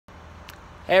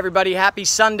Hey everybody, happy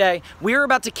Sunday. We're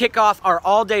about to kick off our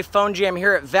all-day phone jam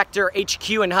here at Vector HQ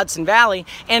in Hudson Valley,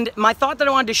 and my thought that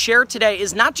I wanted to share today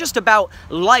is not just about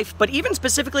life, but even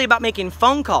specifically about making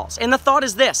phone calls. And the thought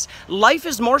is this: life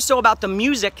is more so about the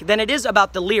music than it is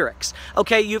about the lyrics.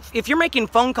 Okay, if you're making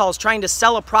phone calls trying to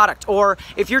sell a product, or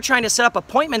if you're trying to set up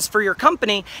appointments for your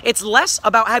company, it's less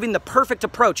about having the perfect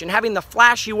approach and having the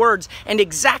flashy words and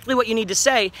exactly what you need to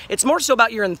say. It's more so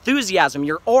about your enthusiasm,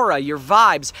 your aura, your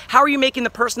vibes. How are you making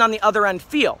the person on the other end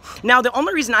feel? Now, the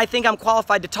only reason I think I'm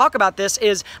qualified to talk about this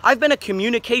is I've been a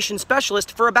communication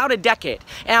specialist for about a decade.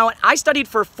 Now, I studied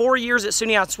for 4 years at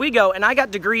SUNY Oswego, and I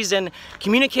got degrees in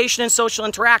communication and social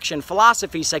interaction,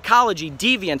 philosophy, psychology,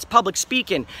 deviance, public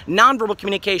speaking, nonverbal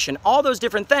communication, all those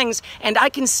different things, and I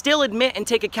can still admit and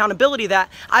take accountability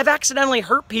that I've accidentally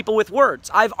hurt people with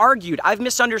words. I've argued, I've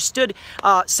misunderstood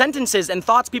sentences and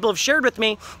thoughts people have shared with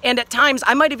me, and at times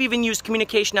I might have even used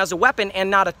communication as a weapon and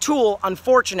not a tool,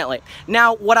 unfortunately.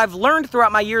 Now, what I've learned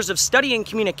throughout my years of studying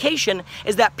communication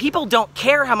is that people don't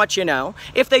care how much you know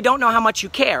if they don't know how much you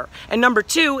care. And number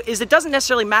two is it doesn't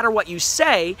necessarily matter what you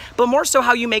say, but more so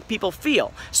how you make people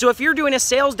feel. So if you're doing a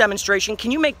sales demonstration,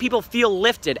 can you make people feel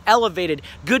lifted, elevated,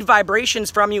 good vibrations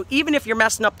from you, even if you're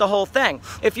messing up the whole thing?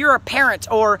 If you're a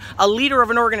parent or a leader of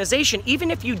an organization,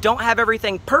 even if you don't have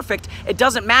everything perfect, it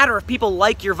doesn't matter if people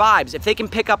like your vibes, if they can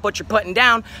pick up what you're putting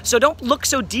down. So don't look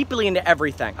so deeply into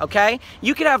everything, okay?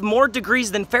 You could have more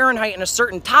degrees than Fahrenheit in a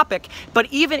certain topic, but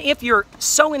even if you're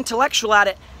so intellectual at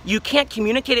it, you can't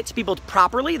communicate it to people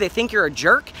properly, they think you're a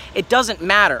jerk, it doesn't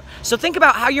matter. So think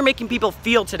about how you're making people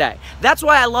feel today. That's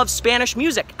why I love Spanish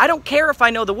music. I don't care if I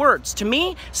know the words. To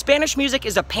me, Spanish music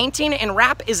is a painting and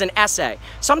rap is an essay.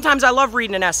 Sometimes I love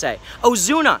reading an essay.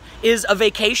 Ozuna is a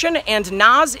vacation and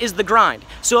Nas is the grind.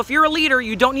 So if you're a leader,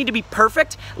 you don't need to be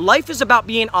perfect. Life is about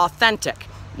being authentic.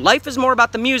 Life is more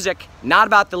about the music, not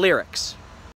about the lyrics.